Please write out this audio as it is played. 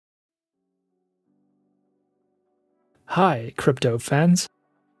Hi, crypto fans.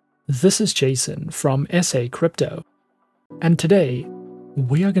 This is Jason from SA Crypto, and today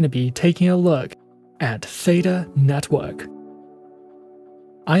we are going to be taking a look at Theta Network.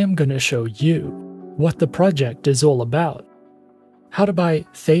 I am going to show you what the project is all about, how to buy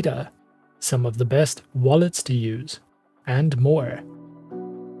Theta, some of the best wallets to use, and more.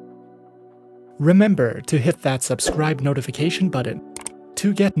 Remember to hit that subscribe notification button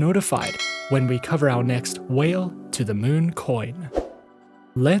to get notified when we cover our next whale to the moon coin.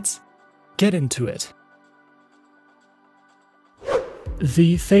 Let's get into it.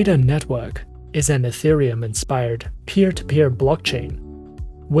 The Theta Network is an Ethereum-inspired peer-to-peer blockchain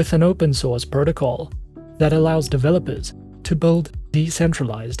with an open-source protocol that allows developers to build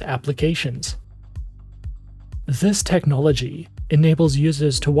decentralized applications. This technology enables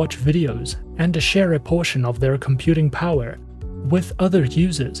users to watch videos and to share a portion of their computing power with other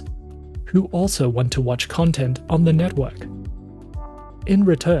users who also want to watch content on the network. In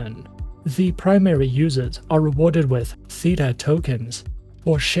return, the primary users are rewarded with Theta tokens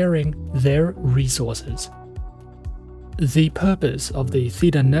for sharing their resources. The purpose of the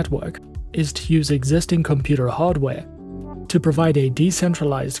Theta network is to use existing computer hardware to provide a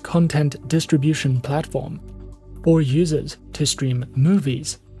decentralized content distribution platform for users to stream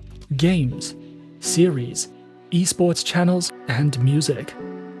movies, games, series, esports channels, and music.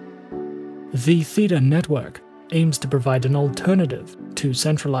 The Theta network aims to provide an alternative to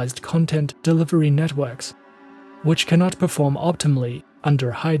centralized content delivery networks, which cannot perform optimally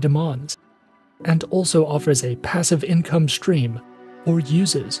under high demands, and also offers a passive income stream for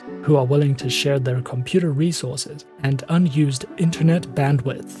users who are willing to share their computer resources and unused internet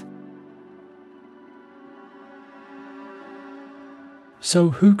bandwidth. So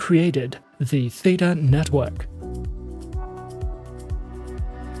who created the Theta Network?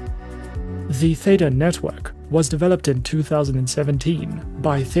 The Theta Network was developed in 2017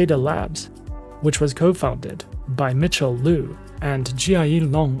 by Theta Labs, which was co-founded by Mitchell Liu and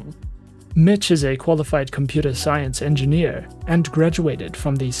Jiayi Long. Mitch is a qualified computer science engineer and graduated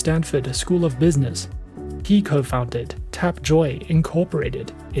from the Stanford School of Business. He co-founded Tapjoy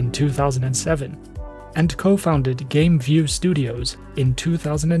Incorporated in 2007 and co-founded GameView Studios in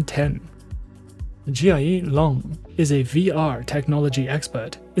 2010. Jiayi Long is a VR technology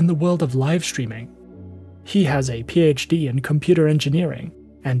expert in the world of live streaming. He has a PhD in computer engineering,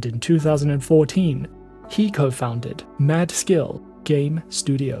 and in 2014, he co-founded MadSkill Game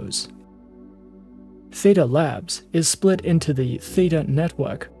Studios. Theta Labs is split into the Theta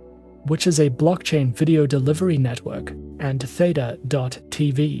Network, which is a blockchain video delivery network, and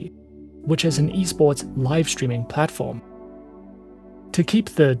Theta.tv, which is an esports live streaming platform. To keep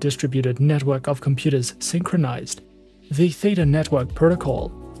the distributed network of computers synchronized, the Theta Network protocol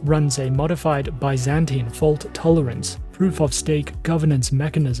runs a modified Byzantine fault-tolerance proof-of-stake governance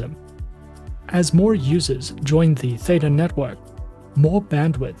mechanism. As more users join the Theta Network, more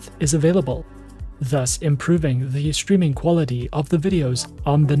bandwidth is available, thus improving the streaming quality of the videos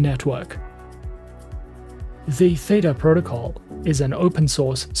on the network. The Theta protocol is an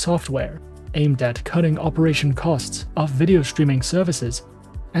open-source software aimed at cutting operation costs of video streaming services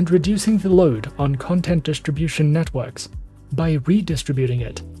and reducing the load on content distribution networks by redistributing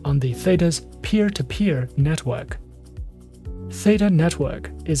it on the Theta's peer-to-peer network. Theta Network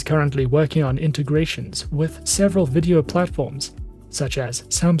is currently working on integrations with several video platforms such as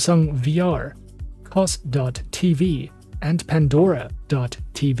Samsung VR, Cos.tv, and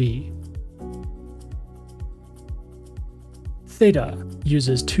Pandora.tv. Theta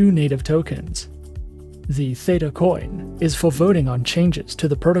uses two native tokens. The Theta coin is for voting on changes to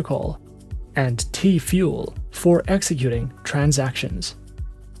the protocol, and TFUEL for executing transactions.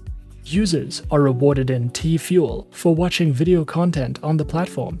 Users are rewarded in TFUEL for watching video content on the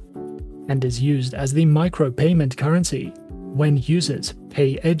platform, and is used as the micropayment currency when users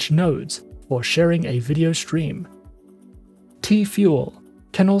pay edge nodes for sharing a video stream. TFUEL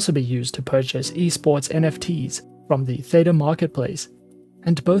can also be used to purchase esports NFTs from the Theta marketplace,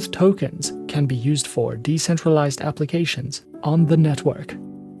 and both tokens can be used for decentralized applications on the network.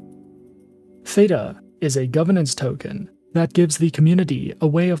 Theta is a governance token that gives the community a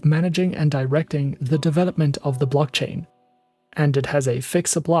way of managing and directing the development of the blockchain, and it has a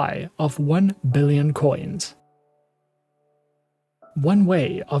fixed supply of 1 billion coins. One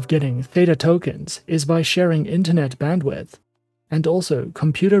way of getting Theta tokens is by sharing internet bandwidth and also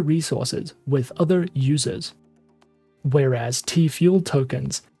computer resources with other users, whereas TFUEL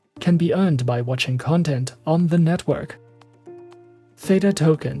tokens can be earned by watching content on the network. Theta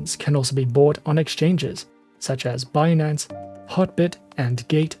tokens can also be bought on exchanges such as Binance, Hotbit, and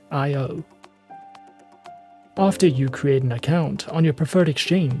Gate.io. After you create an account on your preferred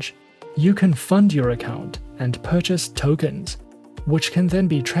exchange, you can fund your account and purchase tokens, which can then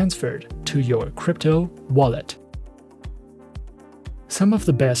be transferred to your crypto wallet. Some of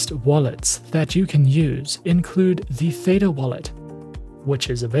the best wallets that you can use include the Theta wallet, which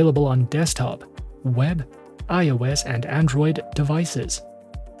is available on desktop, web, iOS and Android devices.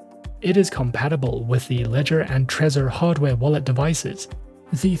 It is compatible with the Ledger and Trezor hardware wallet devices.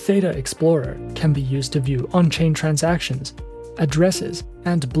 The Theta Explorer can be used to view on-chain transactions, addresses,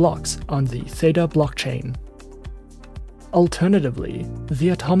 and blocks on the Theta blockchain. Alternatively, the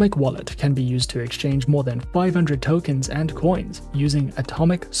Atomic wallet can be used to exchange more than 500 tokens and coins using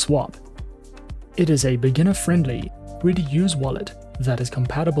Atomic Swap. It is a beginner-friendly, free-to-use wallet that is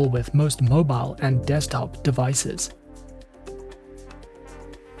compatible with most mobile and desktop devices.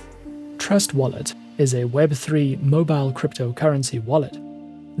 Trust Wallet is a Web3 mobile cryptocurrency wallet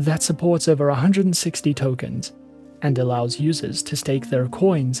that supports over 160 tokens and allows users to stake their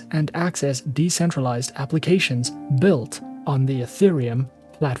coins and access decentralized applications built on the Ethereum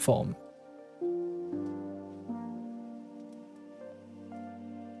platform.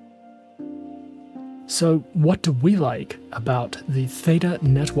 So, what do we like about the Theta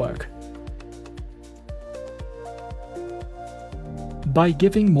Network? By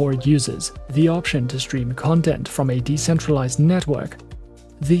giving more users the option to stream content from a decentralized network,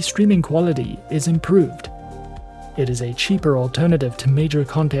 the streaming quality is improved. It is a cheaper alternative to major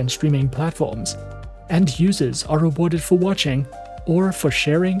content streaming platforms, and users are rewarded for watching or for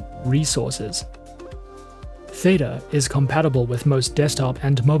sharing resources. Theta is compatible with most desktop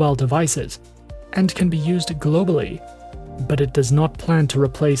and mobile devices, and can be used globally, but it does not plan to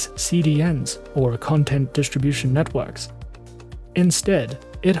replace CDNs or content distribution networks. Instead,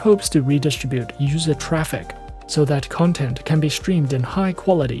 it hopes to redistribute user traffic so that content can be streamed in high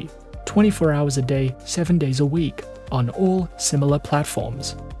quality, 24 hours a day, 7 days a week, on all similar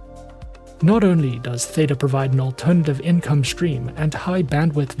platforms. Not only does Theta provide an alternative income stream and high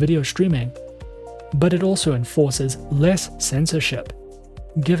bandwidth video streaming, but it also enforces less censorship,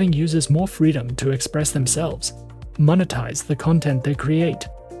 giving users more freedom to express themselves, monetize the content they create,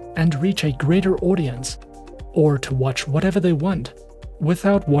 and reach a greater audience, or to watch whatever they want,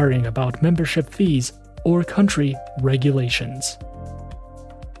 without worrying about membership fees or country regulations.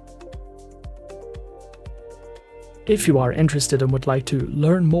 If you are interested and would like to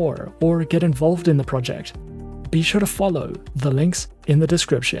learn more or get involved in the project, be sure to follow the links in the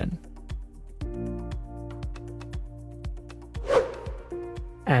description.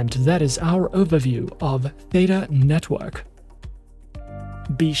 And that is our overview of Theta Network.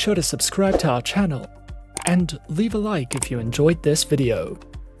 Be sure to subscribe to our channel and leave a like if you enjoyed this video.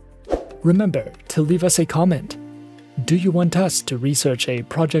 Remember to leave us a comment. Do you want us to research a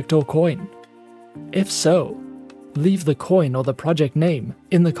project or coin? If so, leave the coin or the project name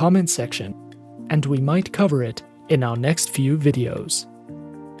in the comments section, and we might cover it in our next few videos.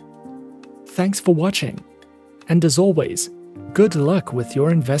 Thanks for watching, and as always, good luck with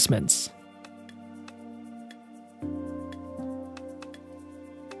your investments.